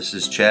This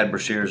is Chad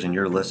Brashears, and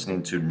you're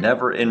listening to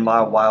Never in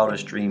My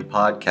Wildest Dream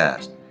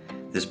podcast.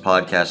 This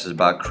podcast is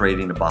about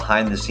creating a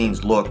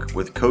behind-the-scenes look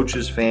with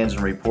coaches, fans,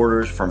 and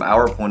reporters from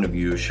our point of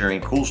view,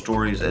 sharing cool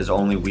stories as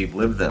only we've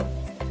lived them.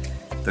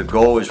 The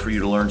goal is for you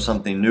to learn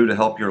something new to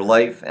help your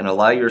life and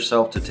allow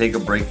yourself to take a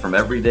break from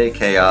everyday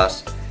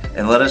chaos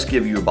and let us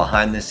give you a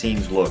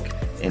behind-the-scenes look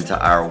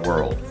into our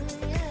world.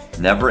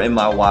 Never in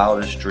My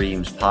Wildest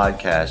Dreams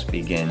podcast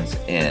begins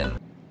in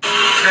 3,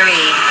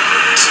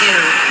 2,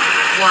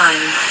 1.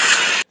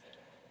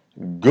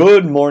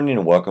 Good morning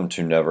and welcome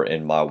to Never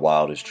in My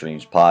Wildest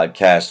Dreams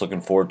podcast.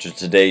 Looking forward to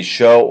today's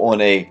show on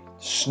a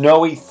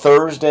snowy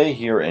Thursday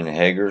here in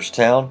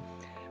Hagerstown.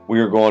 We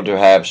are going to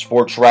have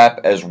sports wrap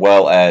as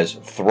well as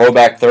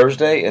Throwback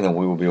Thursday, and then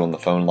we will be on the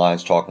phone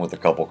lines talking with a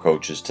couple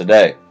coaches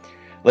today.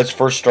 Let's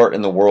first start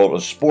in the world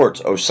of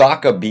sports.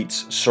 Osaka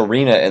beats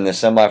Serena in the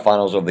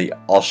semifinals of the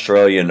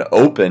Australian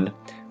Open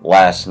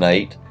last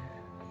night.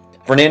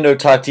 Fernando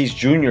Tatis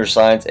Jr.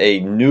 signs a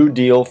new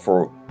deal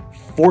for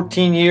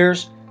 14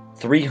 years,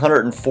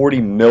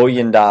 $340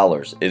 million.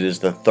 It is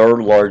the third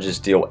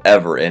largest deal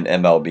ever in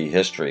MLB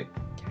history.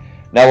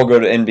 Now we'll go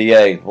to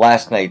NBA.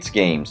 Last night's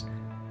games.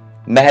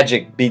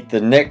 Magic beat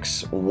the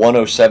Knicks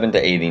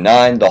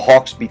 107-89. The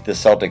Hawks beat the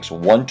Celtics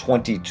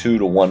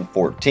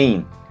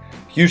 122-114.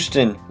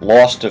 Houston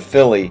lost to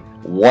Philly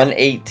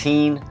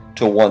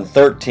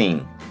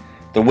 118-113.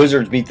 The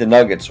Wizards beat the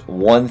Nuggets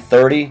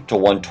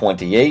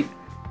 130-128.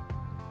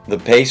 The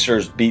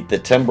Pacers beat the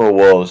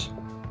Timberwolves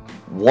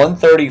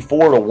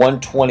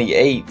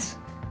 134-128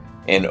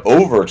 in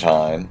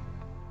overtime.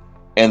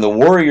 And the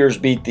Warriors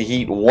beat the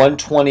Heat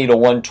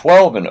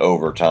 120-112 in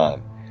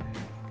overtime.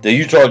 The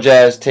Utah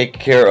Jazz take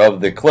care of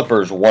the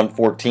Clippers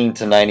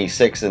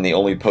 114-96, and the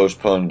only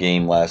postponed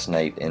game last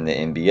night in the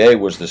NBA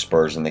was the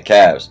Spurs and the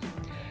Cavs.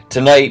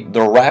 Tonight, the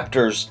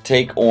Raptors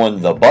take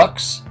on the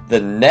Bucks, the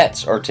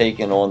Nets are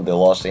taking on the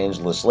Los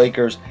Angeles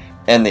Lakers,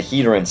 and the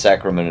Heat are in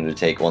Sacramento to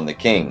take on the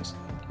Kings.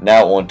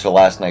 Now on to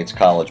last night's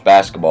college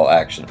basketball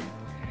action.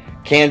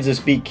 Kansas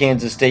beat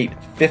Kansas State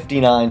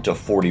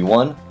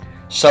 59-41.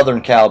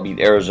 Southern Cal beat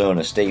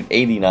Arizona State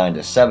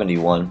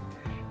 89-71.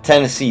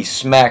 Tennessee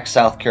smacked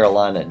South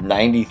Carolina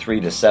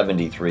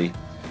 93-73.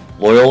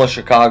 Loyola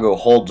Chicago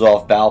holds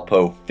off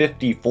Valpo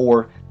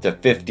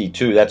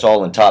 54-52. That's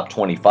all in top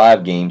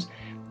 25 games.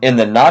 In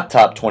the not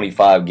top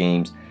 25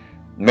 games,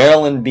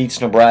 Maryland beats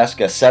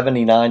Nebraska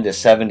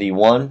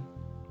 79-71.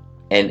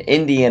 And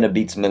Indiana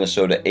beats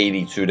Minnesota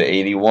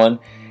 82-81.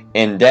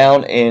 And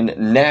down in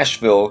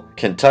Nashville,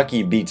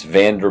 Kentucky beats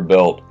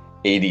Vanderbilt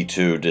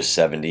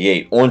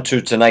 82-78. On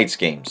to tonight's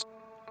games.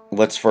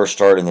 Let's first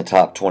start in the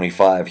top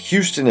 25.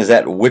 Houston is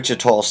at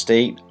Wichita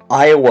State.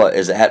 Iowa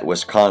is at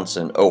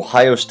Wisconsin.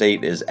 Ohio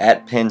State is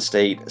at Penn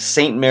State.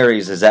 St.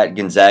 Mary's is at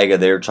Gonzaga.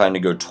 They're trying to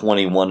go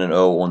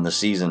 21-0 on the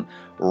season.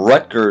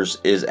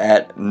 Rutgers is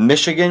at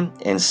Michigan.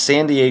 And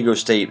San Diego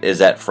State is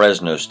at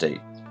Fresno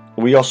State.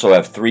 We also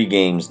have three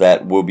games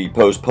that will be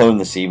postponed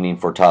this evening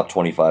for top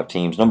 25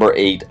 teams. Number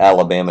 8,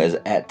 Alabama is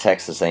at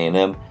Texas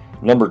A&M.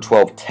 Number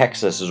 12,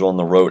 Texas is on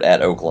the road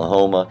at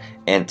Oklahoma.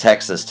 And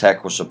Texas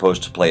Tech was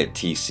supposed to play at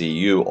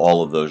TCU.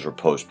 All of those were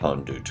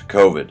postponed due to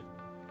COVID.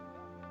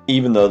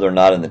 Even though they're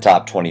not in the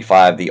top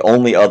 25, the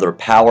only other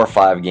Power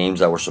 5 games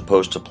that were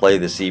supposed to play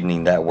this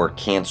evening that were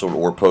canceled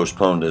or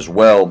postponed as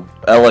well,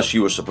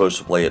 LSU was supposed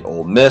to play at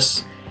Ole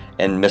Miss,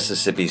 and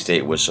Mississippi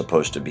State was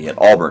supposed to be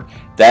at Auburn.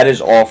 That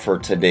is all for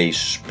today's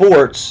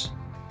sports.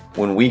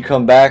 When we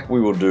come back, we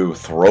will do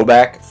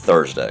Throwback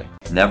Thursday.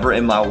 Never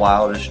in My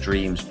Wildest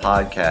Dreams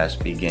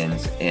podcast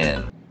begins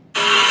in 3,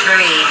 2,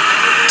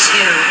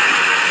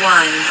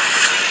 1.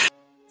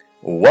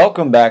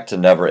 Welcome back to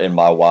Never in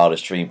My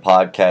Wildest Dream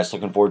podcast.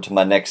 Looking forward to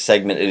my next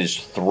segment. It is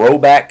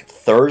Throwback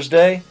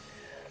Thursday.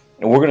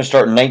 And we're going to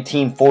start in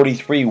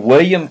 1943.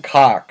 William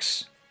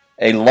Cox,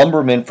 a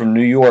lumberman from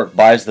New York,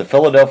 buys the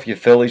Philadelphia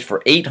Phillies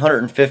for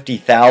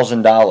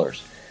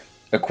 $850,000,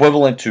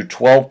 equivalent to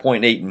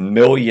 $12.8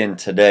 million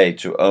today,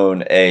 to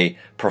own a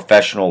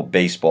professional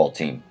baseball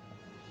team.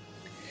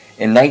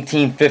 In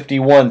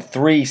 1951,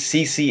 3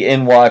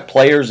 CCNY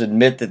players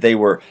admit that they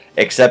were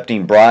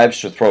accepting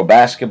bribes to throw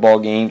basketball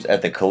games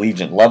at the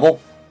collegiate level.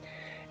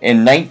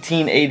 In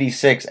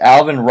 1986,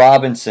 Alvin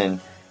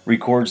Robinson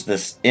records the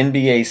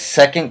NBA's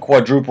second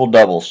quadruple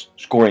doubles,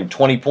 scoring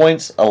 20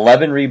 points,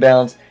 11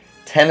 rebounds,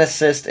 10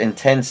 assists, and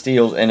 10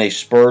 steals in a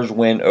Spurs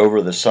win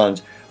over the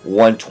Suns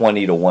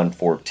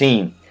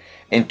 120-114.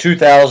 In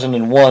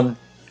 2001,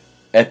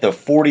 at the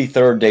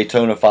 43rd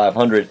Daytona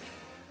 500,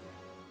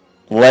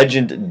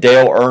 legend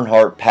Dale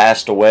Earnhardt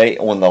passed away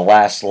on the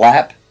last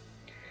lap.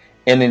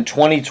 And in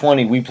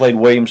 2020, we played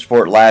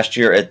Williamsport last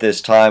year at this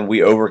time.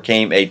 We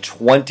overcame a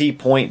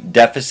 20-point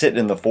deficit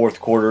in the fourth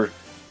quarter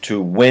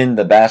to win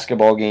the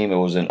basketball game. It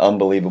was an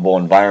unbelievable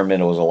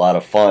environment. It was a lot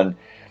of fun.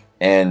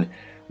 And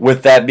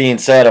with that being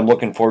said, I'm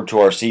looking forward to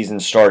our season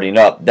starting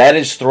up. That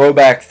is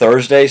Throwback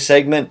Thursday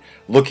segment.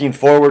 Looking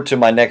forward to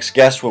my next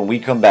guest when we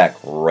come back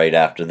right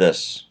after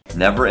this.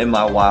 Never in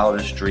My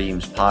Wildest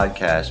Dreams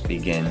podcast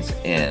begins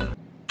in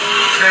 3, 2,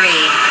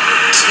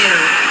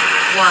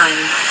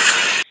 1.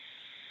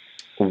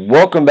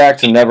 Welcome back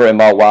to Never in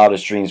My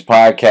Wildest Dreams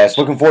podcast.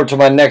 Looking forward to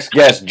my next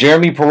guest,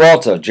 Jeremy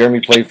Peralta. Jeremy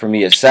played for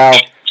me at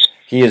South.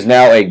 He is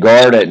now a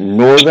guard at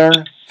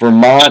Northern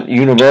Vermont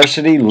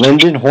University,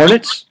 Linden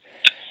Hornets.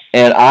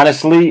 And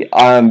honestly,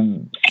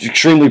 I'm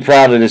extremely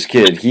proud of this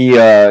kid.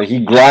 He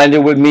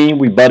grinded with me.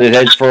 We butted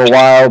heads for a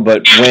while,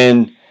 but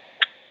when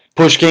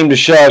push came to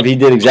shove, he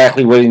did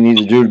exactly what he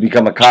needed to do to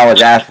become a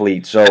college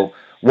athlete. So,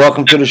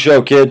 welcome to the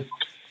show, kid.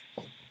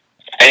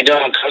 How you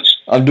doing, Coach?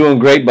 I'm doing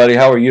great, buddy.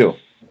 How are you?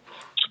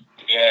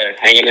 Yeah,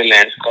 hanging in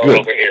there. It's cold Good.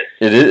 over here.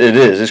 It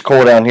is. It's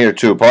cold down here,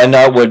 too. Probably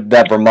not what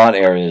that Vermont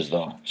area is,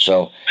 though.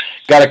 So,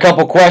 got a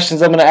couple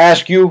questions I'm going to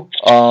ask you.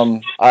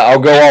 I'll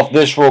go off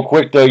this real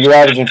quick, though. You're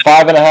averaging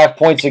 5.5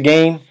 points a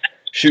game,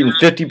 shooting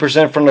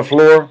 50% from the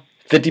floor,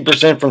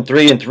 50% from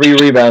three, and 3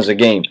 rebounds a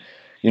game.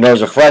 You know,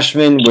 as a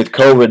freshman with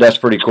COVID, that's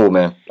pretty cool,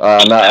 man.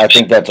 I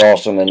think that's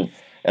awesome, and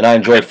I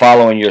enjoy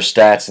following your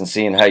stats and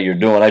seeing how you're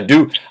doing. I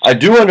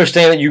do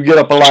understand that you get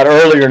up a lot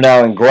earlier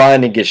now and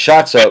grind and get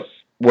shots up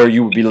where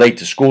you would be late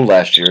to school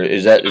last year.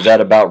 Is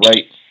that about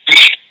right?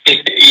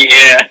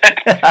 Yeah.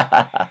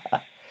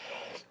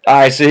 All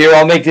right, so here,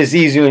 I'll make this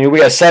easy on you. We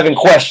got 7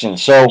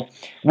 questions. So,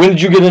 when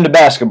did you get into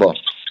basketball?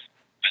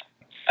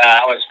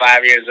 I was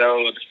 5 years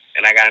old,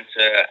 and I got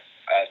into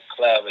a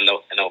club in the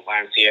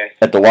YMCA.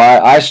 At the Y?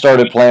 I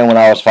started playing when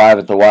I was 5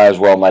 at the Y as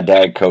well. My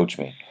dad coached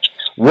me.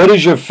 What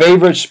is your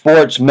favorite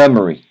sports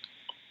memory?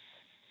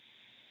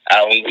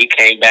 When we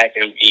came back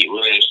and beat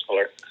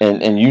Williamsport.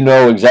 And you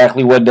know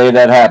exactly what day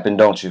that happened,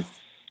 don't you?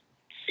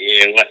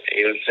 Yeah,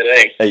 it was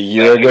today. A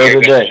year ago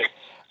today.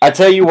 I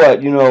tell you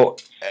what, you know,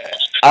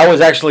 I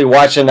was actually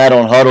watching that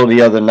on Huddle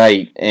the other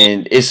night,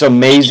 and it's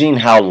amazing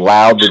how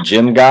loud the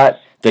gym got.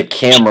 The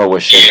camera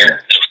was shaking.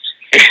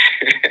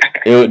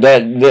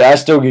 I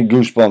still get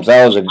goosebumps.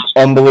 That was an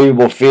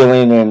unbelievable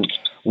feeling, and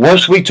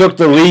once we took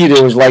the lead,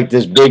 it was like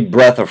this big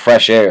breath of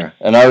fresh air.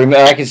 And I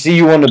remember, I could see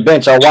you on the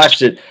bench. I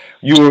watched it.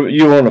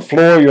 You were on the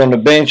floor. You're on the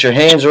bench. Your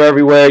hands are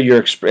everywhere.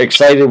 You're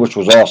excited, which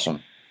was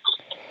awesome.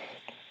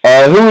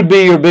 Who would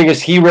be your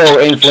biggest hero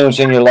or influence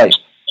in your life?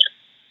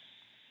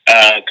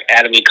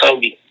 Academy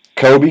Kobe.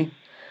 Kobe?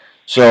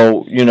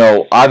 So, you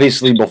know,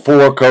 obviously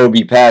before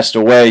Kobe passed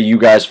away, you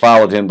guys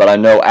followed him. But I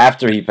know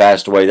after he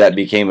passed away, that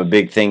became a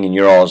big thing in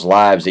your all's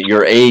lives at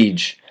your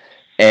age.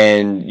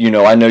 And, you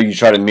know, I know you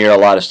try to mirror a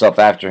lot of stuff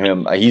after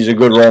him. He's a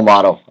good role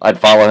model. I'd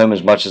follow him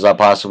as much as I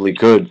possibly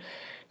could.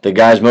 The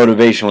guy's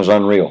motivation was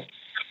unreal.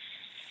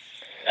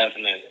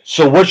 Definitely.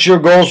 So what's your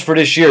goals for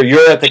this year?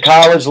 You're at the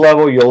college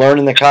level. You're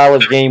learning the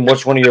college game.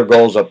 What's one of your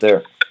goals up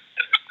there?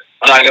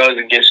 My goal is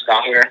to get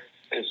stronger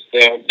and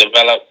still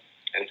develop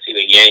and see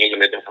the game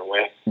in a different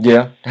way.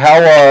 Yeah.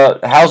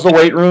 How's the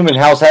weight room and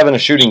how's having a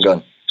shooting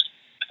gun?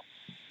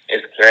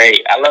 It's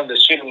great. I love the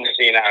shooting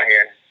machine out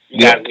here. You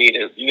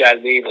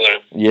guys need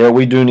one. Yeah,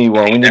 we do need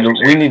one.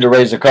 We need to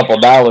raise a couple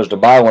dollars to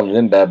buy one of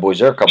them bad boys.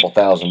 They're a couple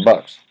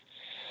 $1,000.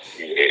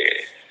 Yeah.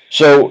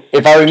 So,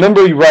 if I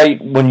remember you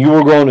right, when you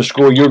were going to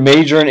school, you're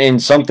majoring in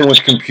something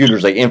with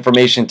computers, like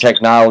information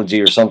technology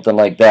or something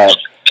like that.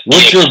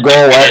 What's your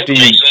goal after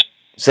you...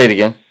 Say it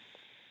again.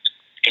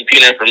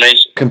 Computer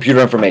information. Computer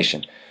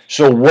information.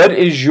 So, what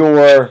is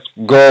your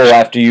goal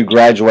after you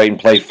graduate and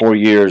play 4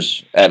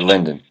 years at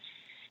Linden?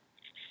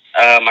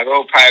 My goal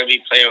would probably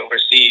be play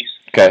overseas.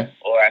 Okay.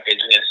 Or I could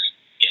just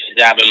get a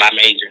job in my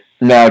major.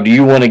 Now, do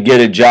you want to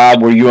get a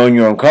job where you own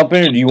your own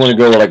company, or do you want to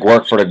go like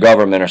work for the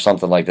government or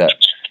something like that?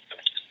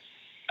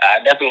 I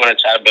definitely want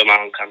to try to build my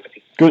own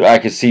company. Good. I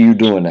can see you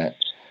doing that.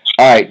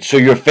 All right. So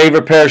your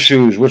favorite pair of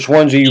shoes? Which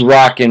ones are you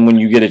rocking when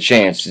you get a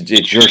chance?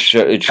 It's your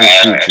shoe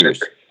choice.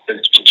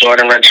 The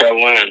Jordan Retro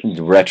ones.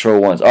 The retro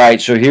ones. All right.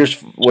 So here's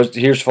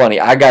funny.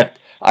 I got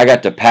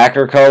the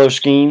Packer color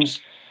schemes.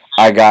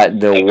 I got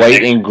the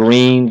white and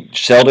green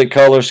Celtic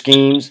color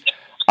schemes.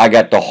 I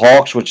got the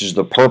Hawks, which is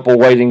the purple,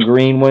 white, and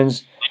green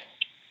ones.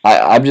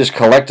 I'm just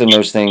collecting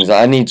those things.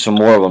 I need some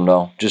more of them,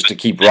 though, just to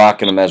keep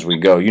rocking them as we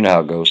go. You know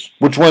how it goes.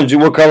 What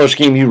color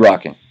scheme you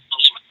rocking?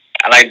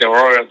 I like the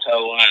Royal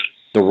Toe ones.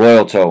 The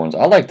Royal Toe ones.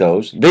 I like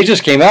those. They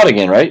just came out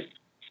again, right?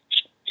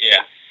 Yeah.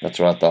 That's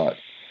what I thought.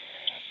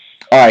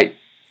 All right.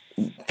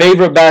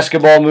 Favorite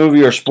basketball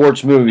movie or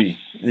sports movie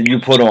that you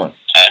put on?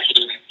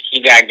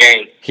 He Got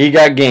Game. He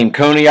Got Game.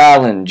 Coney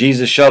Island.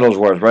 Jesus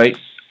Shuttlesworth, right?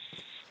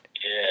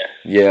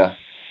 Yeah. Yeah.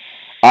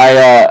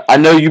 I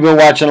know you've been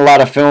watching a lot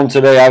of film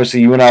today.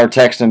 Obviously, you and I were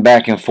texting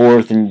back and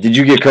forth. And did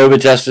you get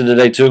COVID tested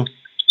today too?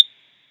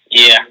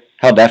 Yeah.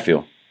 How'd that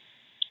feel?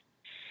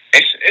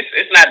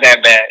 It's not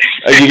that bad.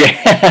 You get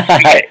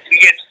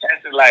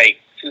tested like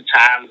 2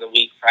 times a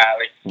week,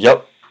 probably.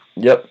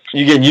 Yep.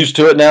 You getting used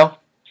to it now?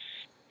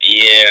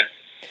 Yeah.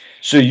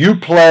 So you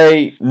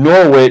play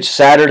Norwich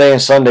Saturday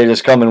and Sunday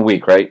this coming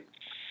week, right?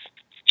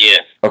 Yeah.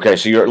 Okay,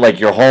 so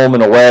you're home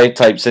and away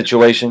type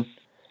situation?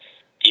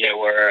 Yeah,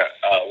 we're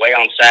away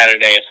on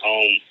Saturday, it's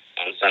home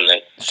on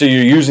Sunday. So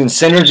you're using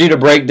Synergy to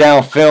break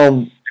down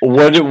film.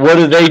 What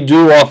do they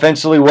do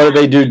offensively? What do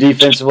they do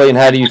defensively? And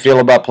how do you feel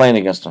about playing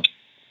against them?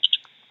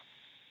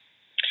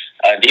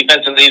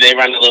 Defensively, they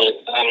run a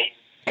little zone.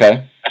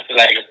 Okay. I feel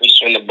like if we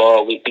swing the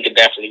ball, we could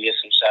definitely get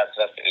some shots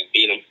up and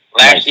beat them.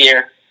 Last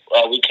year,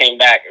 we came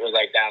back. It was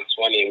like down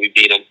 20, and we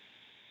beat them.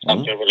 So I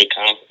feel really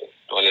confident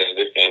going into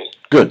this game.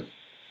 Good.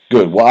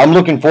 Well, I'm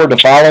looking forward to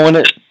following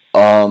it.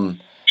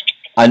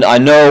 I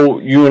know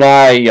you and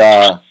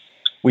I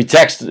we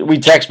text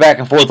back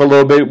and forth a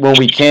little bit when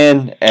we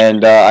can,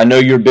 and I know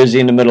you're busy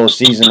in the middle of the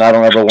season. I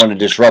don't ever want to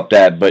disrupt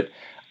that, but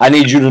I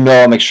need you to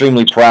know I'm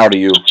extremely proud of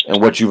you and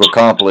what you've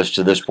accomplished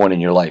to this point in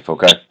your life.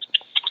 Okay.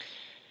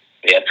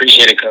 Yeah,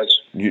 appreciate it, Coach.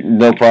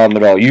 No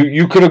problem at all.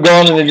 You could have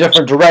gone in a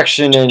different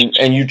direction,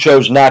 and you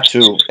chose not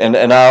to. And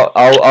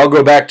I'll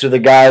go back to the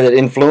guy that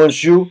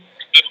influenced you.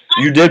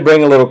 You did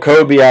bring a little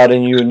Kobe out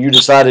in you, and you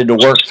decided to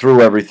work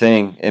through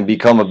everything and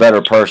become a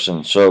better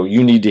person. So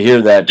you need to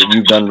hear that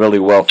you've done really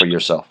well for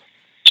yourself.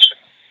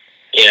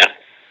 Yeah.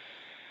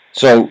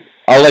 So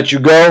I'll let you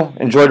go.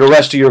 Enjoy the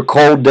rest of your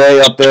cold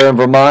day up there in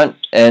Vermont,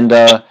 and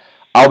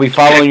I'll be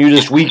following you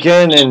this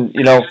weekend. And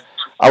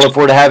I look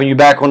forward to having you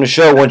back on the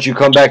show once you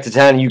come back to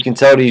town and you can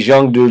tell these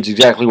young dudes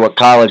exactly what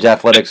college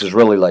athletics is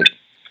really like.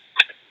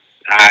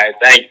 All right,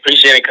 thanks.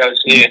 Appreciate it, Coach.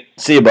 See you.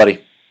 See you,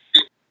 buddy.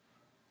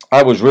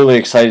 I was really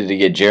excited to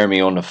get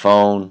Jeremy on the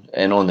phone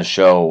and on the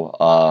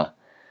show.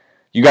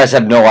 You guys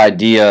have no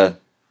idea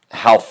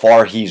how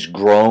far he's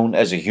grown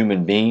as a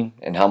human being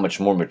and how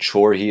much more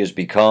mature he has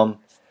become.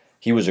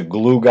 He was a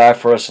glue guy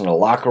for us in the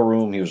locker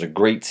room. He was a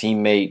great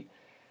teammate.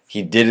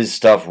 He did his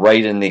stuff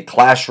right in the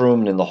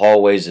classroom and in the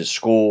hallways at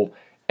school.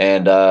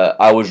 And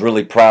I was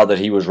really proud that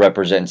he was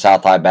representing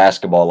South High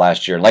basketball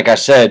last year. And like I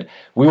said,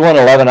 we won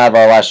 11 out of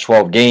our last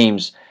 12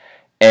 games.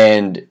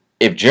 And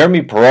if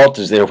Jeremy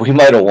Peralta's there, we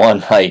might have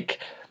won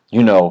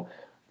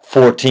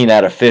 14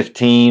 out of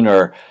 15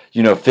 or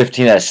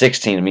 15 out of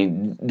 16. I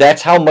mean,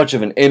 that's how much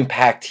of an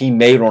impact he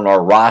made on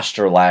our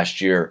roster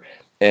last year.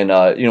 And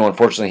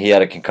unfortunately, he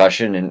had a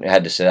concussion and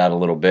had to sit out a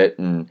little bit.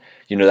 And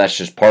that's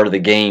just part of the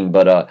game.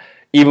 But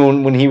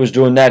even when he was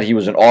doing that, he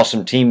was an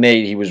awesome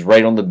teammate. He was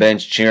right on the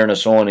bench cheering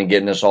us on and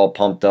getting us all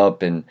pumped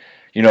up. And,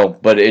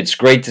 but it's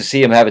great to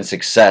see him having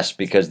success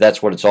because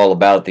that's what it's all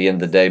about at the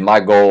end of the day. My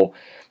goal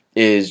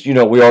is, we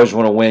always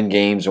want to win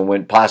games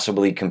and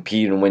possibly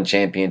compete and win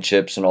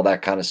championships and all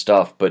that kind of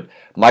stuff. But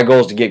my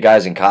goal is to get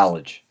guys in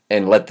college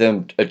and let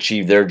them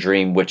achieve their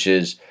dream, which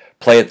is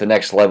play at the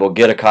next level,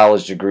 get a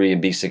college degree,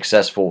 and be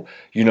successful,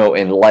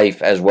 in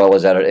life as well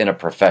as in a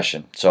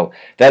profession. So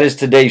that is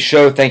today's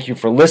show. Thank you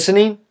for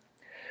listening.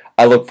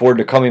 I look forward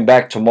to coming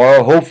back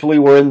tomorrow. Hopefully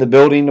we're in the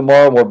building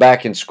tomorrow. We're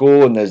back in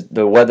school and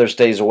the weather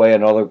stays away. I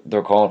know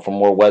they're calling for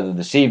more weather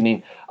this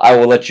evening. I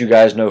will let you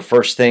guys know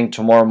first thing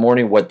tomorrow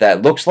morning what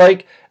that looks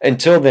like.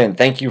 Until then,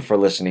 thank you for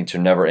listening to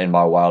Never in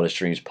My Wildest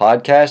Dreams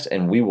podcast,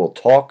 and we will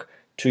talk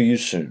to you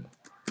soon.